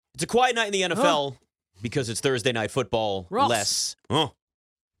It's a quiet night in the NFL because it's Thursday night football. Ross. Less.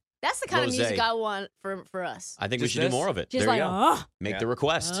 That's the kind of Rosé. music I want for us. I think we Just should this? do more of it. Just there you like, go. Make Yeah. the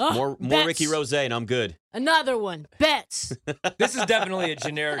request. More Bets. Ricky Rose, and I'm good. another one. Bets. This is definitely a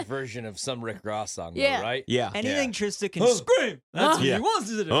generic version of some Rick Ross song, though, Yeah. right? Yeah. Anything Trista can Huh. scream. That's what Yeah. he wants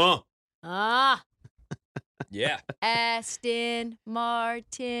to do. Ah. Yeah. Aston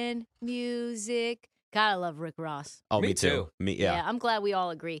Martin music. God, I love Rick Ross. Oh, Me me too. too. Me, yeah. I'm glad we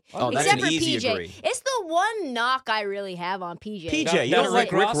all agree. Oh, that's Except an for easy PJ. agree. It's the one knock I really have on PJ. PJ, you That don't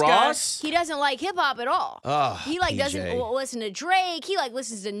like Rick Rick Ross guy? Ross? He doesn't like hip hop at all. Oh, He like PJ. doesn't listen to Drake. He like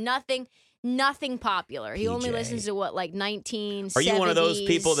listens to nothing popular. He only PJ. listens to what, like 1970s. Are you one of those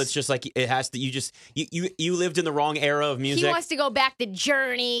people that's just like it has to? You lived in the wrong era of music. He wants to go back to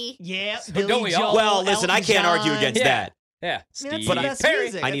Journey. Yeah, But Billy don't we all? Joel, Well, listen, I Elton can't argue John. against Yeah. that. Yeah. I mean, that's Steve the best Perry.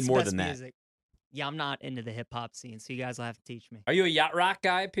 music. I That's need the more best than that. music. Yeah, I'm not into the hip hop scene, so you guys will have to teach me. Are you a yacht rock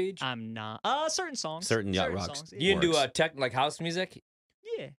guy, Peach? I'm not. Certain songs. Certain yacht rocks. songs, You into Works. tech like house music?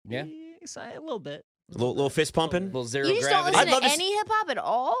 Yeah. Yeah? A little bit. Little fist pumping. Little zero You just gravity? don't I'd listen love to to any hip hop at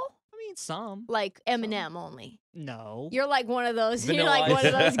all? I mean, some. Like Eminem only. No. You're like one of those. You're Vanilla like one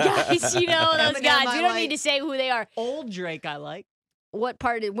of Ice. those guys. You know those Eminem, guys. I You don't like- need to say who they are. Old Drake I like. What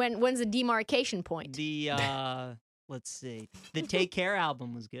part? When's the demarcation point? The, let's see. The Take Care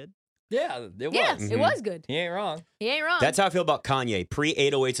album was good. Yeah, it was. Yeah, Mhm. it was good. He ain't wrong. He ain't wrong. That's how I feel about Kanye.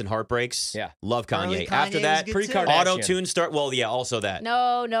 Pre-808s and Heartbreaks. Yeah. Love Early Kanye. After Kanye that, was good too. Pre-Kardashian. auto-tune start. Well, yeah, also that.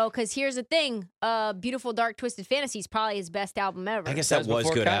 no, because here's the thing. Beautiful Dark Twisted Fantasy is probably his best album ever. I guess that was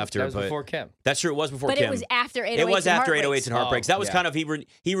before good Kim. after, That was but before Kim. that's true. It was before but Kim. it was after 808s It was and after Heartbreaks. 808s and Heartbreaks. Oh, That was yeah. kind of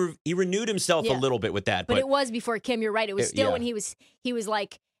he renewed himself Yeah. a little bit with that. But it was before Kim. You're right. It was still yeah. when he was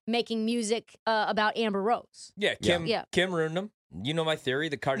like making music about Amber Rose. Yeah, Kim. Yeah. Kim ruined him. You know my theory.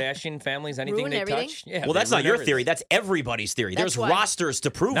 The Kardashian families, anything Ruin they everything? touch. Yeah. well, they that's not ruin your everything. theory. That's everybody's theory. That's There's why. rosters to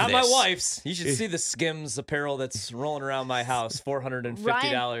prove Not this. my wife's. You should see the Skims apparel that's rolling around my house.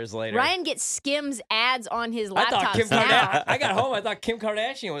 $450 later. Ryan gets Skims ads on his I thought Kim laptops now. Kardashian. I got home. I thought Kim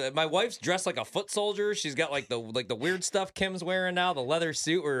Kardashian. My wife's dressed like a foot soldier. She's got like the weird stuff Kim's wearing now. The leather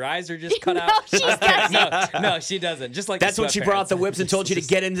suit where her eyes are just cut No, out. she doesn't. No, she doesn't. Just like That's the when she brought out the whips and told you to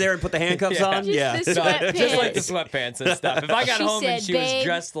get in there and put the handcuffs Yeah. on. Just Yeah. the No, sweatpants. just like the sweatpants and stuff. If I got She home and said, she was "Babe,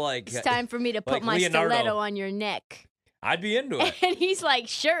 dressed like, It's time for me to put like my Leonardo. stiletto on your neck. I'd be into it. And he's like,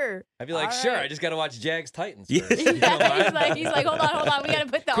 sure. I'd be like, All sure. right. I just got to watch Jags Titans. Yeah. First. You don't mind? he's like, hold on. We got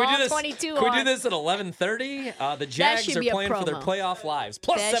to put the Can we all do this? 22 Can we on. do this at 11:30? The Jags should are be a playing for their promo. playoff lives.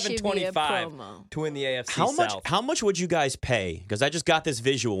 Plus That should be a 725 promo. to win the AFC How South. much would you guys pay? Because I just got this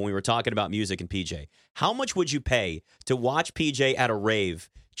visual when we were talking about music and PJ. How much would you pay to watch PJ at a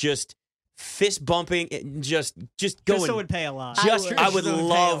rave just fist bumping and just going? Trista would pay a lot. I would Trista pay a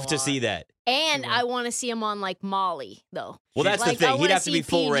love to lot. see that. And Sure. I want to see him on like Molly, though. Well, that's like, the I thing. He'd wanna have to see be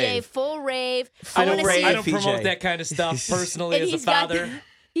full PJ, rave. Full rave. Full I want to rave. see. I don't PJ. promote that kind of stuff personally And as a he's got father.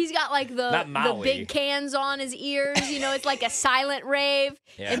 He's got like Not the Maui. big cans on his ears. You know, it's like a silent rave.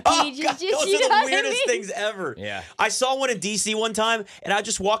 Yeah. And Oh, PJ God, just, those you know are the what I weirdest mean? things ever. Yeah. I saw one in DC one time, and I was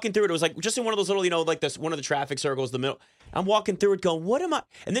just walking through it. It was like just in one of those little, like this one of the traffic circles, the middle. I'm walking through it, going, "What am I?"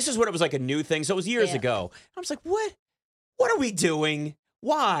 And this is when it was like a new thing, so it was years Yeah. ago. I was like, "What? What are we doing?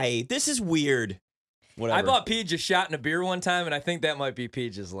 Why? This is weird." Whatever. I bought Peach a shot in a beer one time, and I think that might be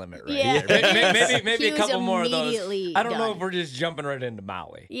Peach's limit right Yeah. there. Maybe He a was couple more of those. immediately I don't know done. if we're just jumping right into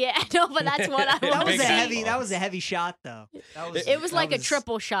Maui. Yeah, no, but that's what I That want to big see. guy. That was a heavy shot though. It was like a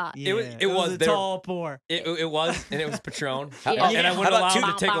triple shot. Yeah, It was- a they were- tall pour. It was, and it was Patron. Yeah. And I How wouldn't about allow two-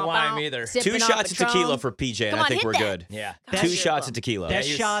 him to take a Bow, bow, lime bow. either. Sipping 2 on shots of Patron. tequila for PJ, and Come I on, think hit we're that. good. Yeah. Best 2 shot. shots of tequila. Best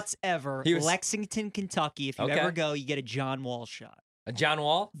he was- shots ever. he was- Lexington, Kentucky. If you Okay. ever go, you get a John Wall shot. A John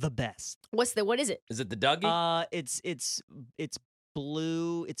Wall? The best. What is it? Is it the Dougie? It's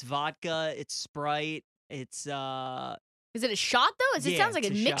blue. It's vodka. It's Sprite. It's Is it a shot though? It yeah, sounds like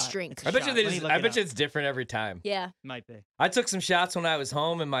it's a a mixed shot. drink. It's a I bet you shot. they Let me just. look I it bet you up. it's different every time. Yeah. might be. I took some shots when I was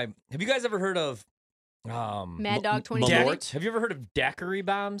home, and have you guys ever heard of Mad Dog 2020. Malort? Have you ever heard of daiquiri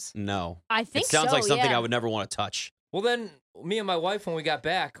bombs? No. I think It sounds so, like something yeah. I would never want to touch. Well, then me and my wife, when we got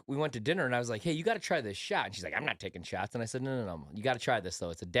back, we went to dinner, and I was like, "Hey, you got to try this shot." And she's like, "I'm not taking shots." And I said, "No. You got to try this though.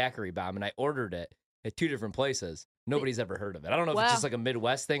 It's a daiquiri bomb." And I ordered it at 2 different places. Nobody's ever heard of it. I don't know if it's Wow. just like a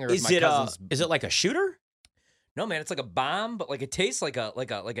Midwest thing or if Is my it cousins. is it like a shooter? No, man, it's like a bomb, but like it tastes like a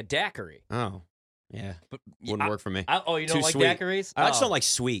daiquiri. Oh. Yeah. But Wouldn't work for me. Oh, you Too don't like sweet. daiquiris? I just Oh, don't like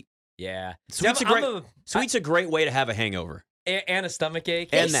sweet. Yeah, Sweet's See, a great I'm Sweet's a great way to have a hangover. and a stomach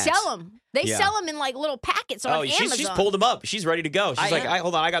ache. They And that. sell them. They Yeah. sell them in like little packets on Amazon. she's pulled them up. She's ready to go. She's I like, am.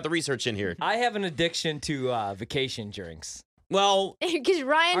 hold on, I got the research in here. I have an addiction to vacation drinks. Well, Because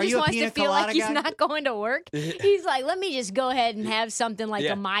Ryan Are just you a wants to pina feel like colada he's guy? not going to work. He's like, let me just go ahead and have something like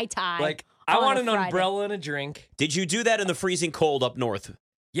Yeah. a Mai Tai. Like, I on want a an Friday. umbrella and a drink. did you do that in the freezing cold up north?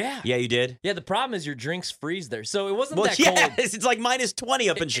 Yeah. Yeah, you did. Yeah, the problem is your drinks freeze there. So it wasn't Well, that yes, cold. it's like minus 20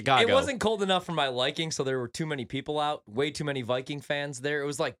 up in Chicago. It wasn't cold enough for my liking, so there were too many people out, way too many Viking fans there. It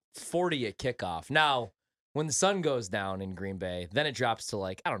was like 40 at kickoff. Now, when the sun goes down in Green Bay, then it drops to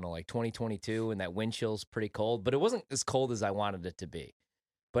like, I don't know, like 2022, and that wind chill's pretty cold, but it wasn't as cold as I wanted it to be.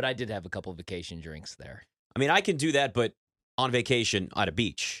 But I did have a couple vacation drinks there. I mean, I can do that, but on vacation at a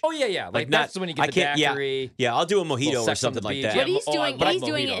beach. Oh, yeah. Like not- that's when you I get the can't- yeah. daiquiri. Yeah, I'll do a Little mojito or sex on something the like beach. that. But Yeah, he's oh, I doing like he's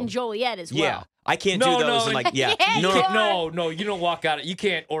doing it mojito. in Joliet as well. Yeah, I can't do No, those. no, And like, yeah, Yeah, You no, you can't- are. no, you don't walk out. You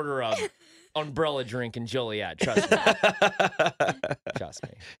can't order a umbrella drink in Joliet. Trust me. Trust me.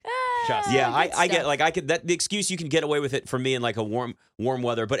 Trust me. Yeah, Good I get stuff. like I could that the excuse you can get away with it for me in like a warm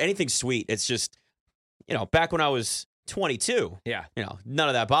weather, but anything sweet, it's just back when I was 22, Yeah. none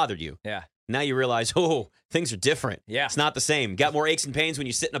of that bothered you. Yeah. Now you realize, things are different. Yeah. It's not the same. Got more aches and pains when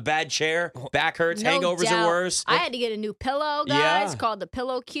you sit in a bad chair, back hurts, No hangovers doubt. are worse. I had to get a new pillow, guys, Yeah. called the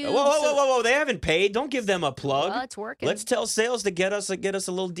Pillow Cube. Whoa, they haven't paid. Don't give them a plug. Well, it's working. Let's tell sales to get us a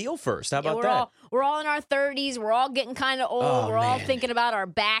little deal first. How about that? We're all in our 30s. We're all getting kind of old. Oh, we're all man. thinking about our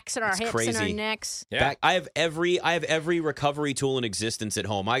backs and our It's hips and crazy. our necks. Yeah. I have every recovery tool in existence at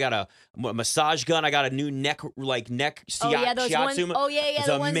home. I got a massage gun. I got a new neck Those ones. shiatsu. Oh yeah, It's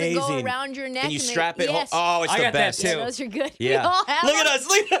the ones that go amazing. around your neck. And you and strap it. Yes. Oh, it's I the got that best. too. Yeah, those are good. We Yeah. all have Look at them. us.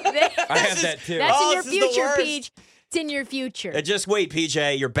 Look at us. I have that too. That's Oh, in your this is the future, worst. Peach. It's in your future. Just wait,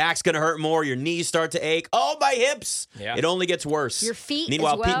 PJ. Your back's gonna hurt more. Your knees start to ache. Oh, my hips. Yeah. It only gets worse. Your feet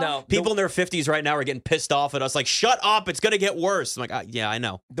Meanwhile, as well. No. people in their 50s right now are getting pissed off at us. Like, shut up. It's gonna get worse. I'm like, yeah, I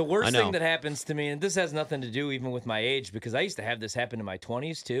know. The I worst know. thing that happens to me, and this has nothing to do even with my age, because I used to have this happen in my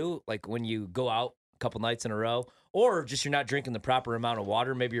 20s too. Like when you go out a couple nights in a row, or just you're not drinking the proper amount of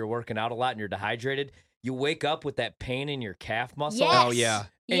water, maybe you're working out a lot and you're dehydrated. You wake up with that pain in your calf muscle. Yes. Oh, yeah.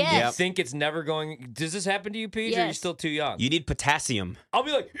 And Yes. you think it's never going. Does this happen to you, Pete? Or are you Yes. still too young? You need potassium. I'll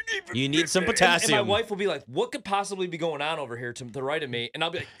be like, You need some And my potassium. wife will be like, what could possibly be going on over here to the right of me? And I'll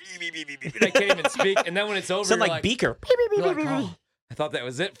be like, and I can't even speak. And then when it's over, Sound you're like Beaker. you're like, oh, I thought that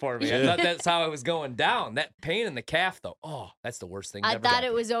was it for me. I thought that's how I was going down. That pain in the calf, though. Oh, that's the worst thing. I ever thought got.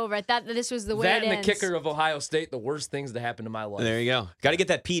 it was over. I thought that this was the way That it and ends. the kicker of Ohio State, the worst things that happened to my life. There you go. Got to get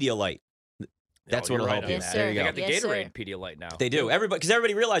that Pedialyte. That's Oh, what'll you're help right you. on Yes, that. sir. They got the Yes, sir. Gatorade Pedialyte now. They do. Because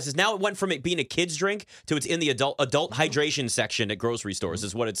everybody realizes now it went from it being a kid's drink to it's in the adult hydration section at grocery stores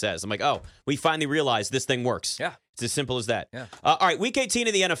is what it says. I'm like, oh, we finally realized this thing works. Yeah. It's as simple as that. Yeah. All right, week 18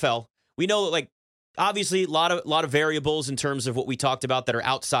 of the NFL. We know like obviously a lot of variables in terms of what we talked about that are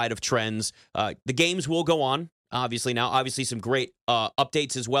outside of trends. The games will go on. Obviously now, some great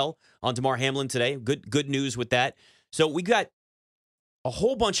updates as well on DeMar Hamlin today. Good news with that. So we got a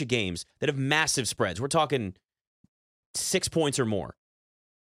whole bunch of games that have massive spreads. We're talking 6 points or more.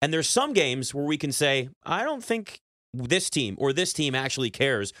 And there's some games where we can say, I don't think this team or this team actually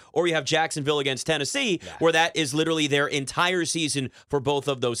cares. Or you have Jacksonville against Tennessee, where that is literally their entire season for both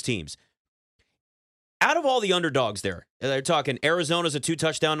of those teams. Out of all the underdogs there, they're talking Arizona's a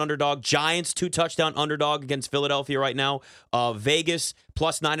 2-touchdown underdog, Giants 2-touchdown underdog against Philadelphia right now, Vegas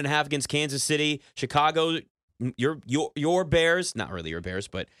plus 9.5 against Kansas City, Chicago, your Bears, not really your Bears,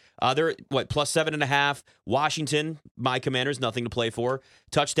 but they're plus 7.5. Washington, my Commanders, nothing to play for.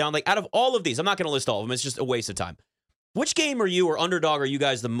 Touchdown. Like out of all of these, I'm not going to list all of them. It's just a waste of time. Which game are you or underdog are you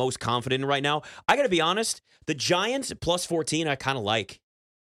guys the most confident in right now? I got to be honest. The Giants plus 14, I kind of like.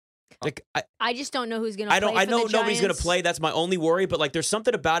 Like I just don't know who's going to play. I know for the nobody's going to Giants. play. That's my only worry. But like, there's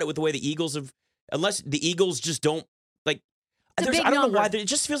something about it with the way the Eagles have. Unless the Eagles just don't like. It's a big I don't number. know why. It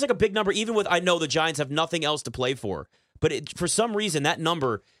just feels like a big number. Even with I know the Giants have nothing else to play for, but for some reason that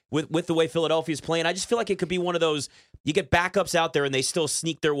number with the way Philadelphia's playing, I just feel like it could be one of those. You get backups out there and they still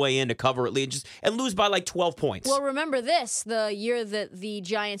sneak their way in to cover at least and lose by like 12 points. Well, remember this: the year that the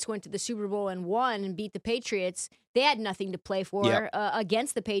Giants went to the Super Bowl and won and beat the Patriots, they had nothing to play for Yep.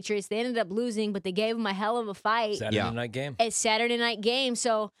 against the Patriots. They ended up losing, but they gave them a hell of a fight. Saturday night game. It's Saturday night game,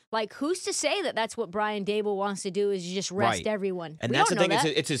 so like, who's to say that that's what Brian Dable wants to do? Is just rest Right. everyone? And We that's don't the know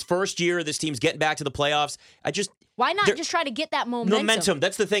thing. that. It's his first year. This team's getting back to the playoffs. Why not there- just try to get that momentum?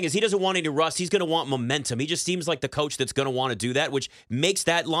 That's the thing is he doesn't want any rust. He's going to want momentum. He just seems like the coach that's going to want to do that, which makes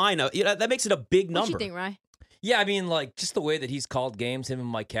that line that makes it a big What number. you think, Ryan? Yeah, I mean, like, just the way that he's called games, him and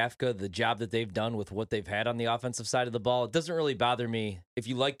Mike Kafka, the job that they've done with what they've had on the offensive side of the ball, it doesn't really bother me if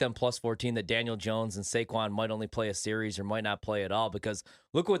you like them plus 14, that Daniel Jones and Saquon might only play a series or might not play at all, because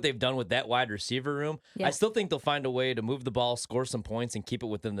look what they've done with that wide receiver room. Yeah. I still think they'll find a way to move the ball, score some points, and keep it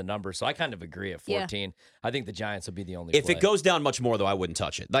within the number. So I kind of agree at 14. I think the Giants will be the only If play. it goes down much more, though, I wouldn't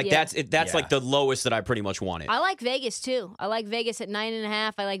touch it. Like Yeah. that's like the lowest that I pretty much want it. I like Vegas too. I like Vegas at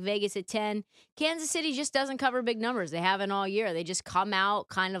 9.5. I like Vegas at 10. Kansas City just doesn't cover big numbers. They haven't all year. They just come out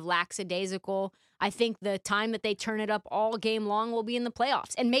kind of lackadaisical. I think the time that they turn it up all game long will be in the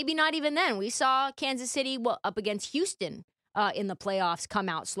playoffs, and maybe not even then. We saw Kansas City up against Houston in the playoffs come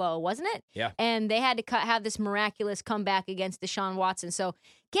out slow, wasn't it? Yeah. And they had to have this miraculous comeback against Deshaun Watson. So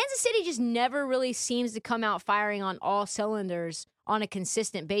Kansas City just never really seems to come out firing on all cylinders on a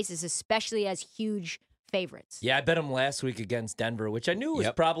consistent basis, especially as huge favorites. Yeah, I bet them last week against Denver, which I knew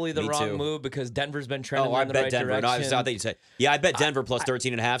was probably the me wrong too. move because Denver's been trending I in the bet right Denver. No, I direction. thought you said, I bet Denver plus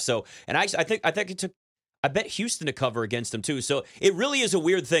 13.5. So, and I think it took. I bet Houston to cover against them too. So it really is a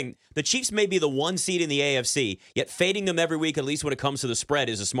weird thing. The Chiefs may be the 1 seed in the AFC, yet fading them every week, at least when it comes to the spread,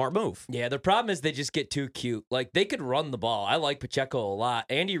 is a smart move. Yeah, the problem is they just get too cute. Like, they could run the ball. I like Pacheco a lot.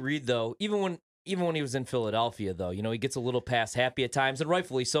 Andy Reid, though, even when he was in Philadelphia, though, he gets a little pass happy at times, and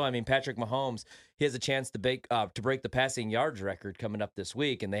rightfully so. I mean, Patrick Mahomes, he has a chance to break the passing yards record coming up this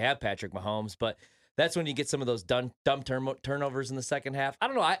week, and they have Patrick Mahomes, but that's when you get some of those dumb turnovers in the second half. I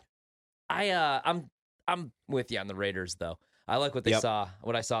don't know. I'm with you on the Raiders, though. I like what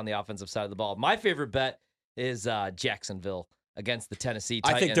what I saw on the offensive side of the ball. My favorite bet is Jacksonville against the Tennessee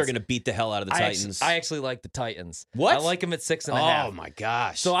Titans. I think they're going to beat the hell out of the Titans. I actually like the Titans. What? I like them at 6.5. Oh, my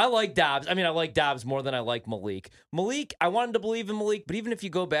gosh. So I like Dobbs. I mean, I like Dobbs more than I like Malik. Malik, I wanted to believe in Malik, but even if you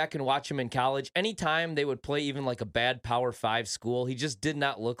go back and watch him in college, anytime they would play even like a bad Power 5 school, he just did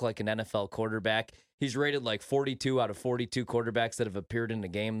not look like an NFL quarterback. He's rated like 42 out of 42 quarterbacks that have appeared in a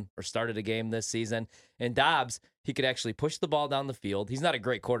game or started a game this season. And Dobbs, he could actually push the ball down the field. He's not a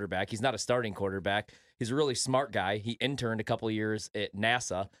great quarterback. He's not a starting quarterback. He's a really smart guy. He interned a couple of years at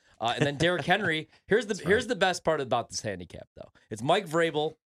NASA. And then Derrick Henry, here's the best part about this handicap, though. It's Mike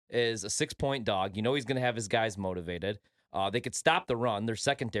Vrabel is a 6-point dog. He's going to have his guys motivated. They could stop the run. Their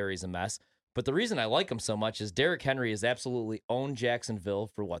secondary is a mess. But the reason I like him so much is Derrick Henry has absolutely owned Jacksonville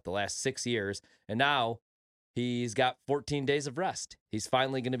for the last 6 years. And now he's got 14 days of rest. He's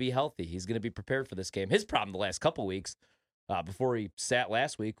finally going to be healthy. He's going to be prepared for this game. His problem the last couple weeks, before he sat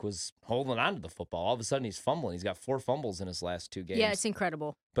last week, was holding on to the football. All of a sudden, he's fumbling. He's got 4 fumbles in his last 2 games. Yeah, it's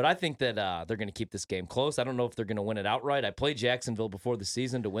incredible. But I think that they're going to keep this game close. I don't know if they're going to win it outright. I played Jacksonville before the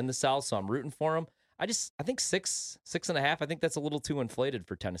season to win the South, so I'm rooting for them. I think 6.5. I think that's a little too inflated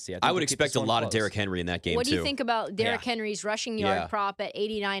for Tennessee. I would expect a lot of Derrick Henry in that game, What too. do you think about Derrick Henry's rushing yard prop at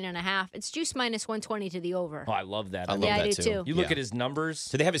 89.5? It's juice minus 120 to the over. Oh, I love that. I love Yeah, that I do too. You look at his numbers.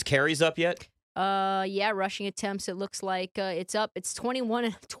 Do they have his carries up yet? Yeah, rushing attempts. It looks like it's up. It's 21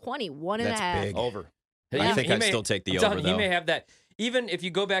 and a That's half. big. Over. I think I'd still take the over, He though. may have that. Even if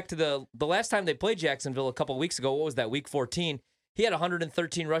you go back to the last time they played Jacksonville a couple weeks ago, what was that, week 14? He had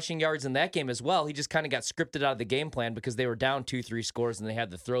 113 rushing yards in that game as well. He just kind of got scripted out of the game plan because they were down 2-3 scores and they had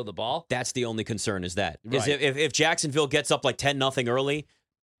to throw the ball. That's the only concern is that. Is Right. if Jacksonville gets up like 10-0 early,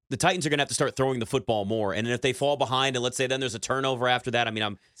 the Titans are going to have to start throwing the football more. And if they fall behind, and let's say then there's a turnover after that, I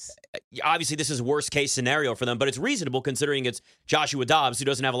mean, obviously this is worst case scenario for them, but it's reasonable considering it's Joshua Dobbs, who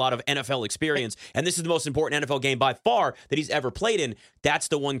doesn't have a lot of NFL experience. And this is the most important NFL game by far that he's ever played in. That's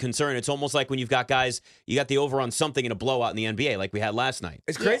the one concern. It's almost like when you've got guys, you got the over on something in a blowout in the NBA like we had last night.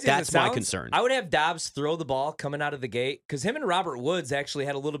 It's crazy. That's as it my sounds. concern. I would have Dobbs throw the ball coming out of the gate because him and Robert Woods actually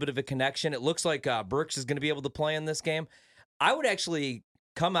had a little bit of a connection. It looks like Burks is going to be able to play in this game. I would actually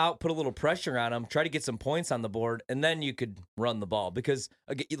come out, put a little pressure on him, try to get some points on the board, and then you could run the ball. Because,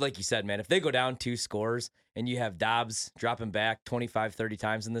 like you said, man, if they go down 2 scores and you have Dobbs dropping back 25, 30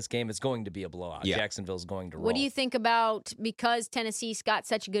 times in this game, it's going to be a blowout. Yeah. Jacksonville's going to roll. What do you think about, because Tennessee's got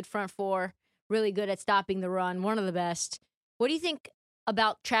such a good front four, really good at stopping the run, one of the best, what do you think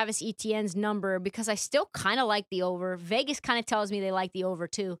about Travis Etienne's number? Because I still kind of like the over. Vegas kind of tells me they like the over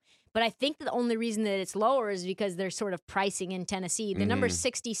too. But I think the only reason that it's lower is because they're sort of pricing in Tennessee. The number's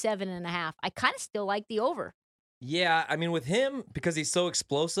 67.5. I kind of still like the over. Yeah, I mean, with him, because he's so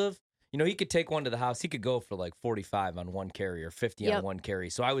explosive, he could take one to the house. He could go for like 45 on one carry or 50 on one carry.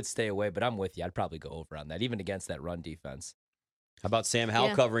 So I would stay away, but I'm with you. I'd probably go over on that, even against that run defense. How about Sam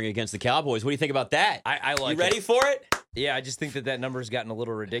Howell covering against the Cowboys? What do you think about that? I like You ready it. for it? Yeah, I just think that number's gotten a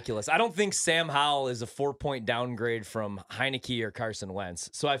little ridiculous. I don't think Sam Howell is a 4-point downgrade from Heineke or Carson Wentz.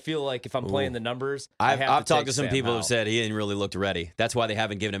 So I feel like if I'm playing the numbers, I've talked to take some Sam people Howell. who've said he didn't really look ready. That's why they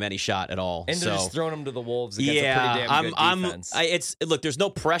haven't given him any shot at all. And they're so, just throwing him to the Wolves against a yeah, pretty damn good defense. Look, there's no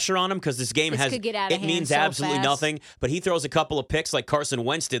pressure on him because this game This has could get out of it hand means so absolutely fast. nothing. But he throws a couple of picks like Carson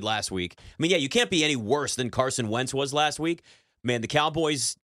Wentz did last week. I mean, yeah, you can't be any worse than Carson Wentz was last week. Man, the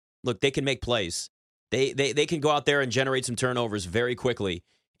Cowboys, look, they can make plays. They can go out there and generate some turnovers very quickly,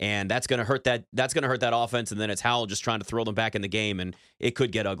 and that's going to hurt that offense. And then it's Howell just trying to throw them back in the game, and it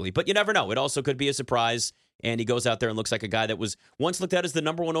could get ugly. But you never know. It also could be a surprise, and he goes out there and looks like a guy that was once looked at as the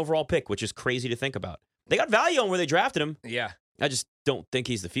number 1 overall pick, which is crazy to think about. They got value on where they drafted him. Yeah. I just don't think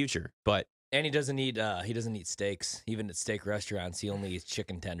he's the future. But And he doesn't need steaks. Even at steak restaurants, he only eats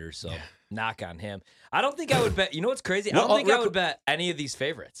chicken tenders. So knock on him. I don't think I would bet. You know what's crazy? I Well, don't think I real would bet any of these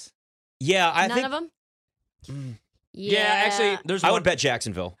favorites. yeah, I None think of them. Yeah, actually, there's I one. would bet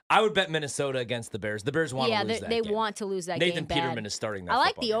Jacksonville. I would bet Minnesota against the Bears. The Bears want to Yeah, lose that they game. want to lose that Nathan game. bad. Peterman is starting that. I like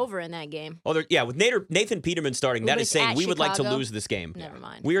football the game. over in that game. Oh, with Nathan Peterman starting, that is It's saying at we would like to Chicago. lose this game. Never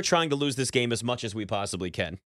mind. We are trying to lose this game as much as we possibly can.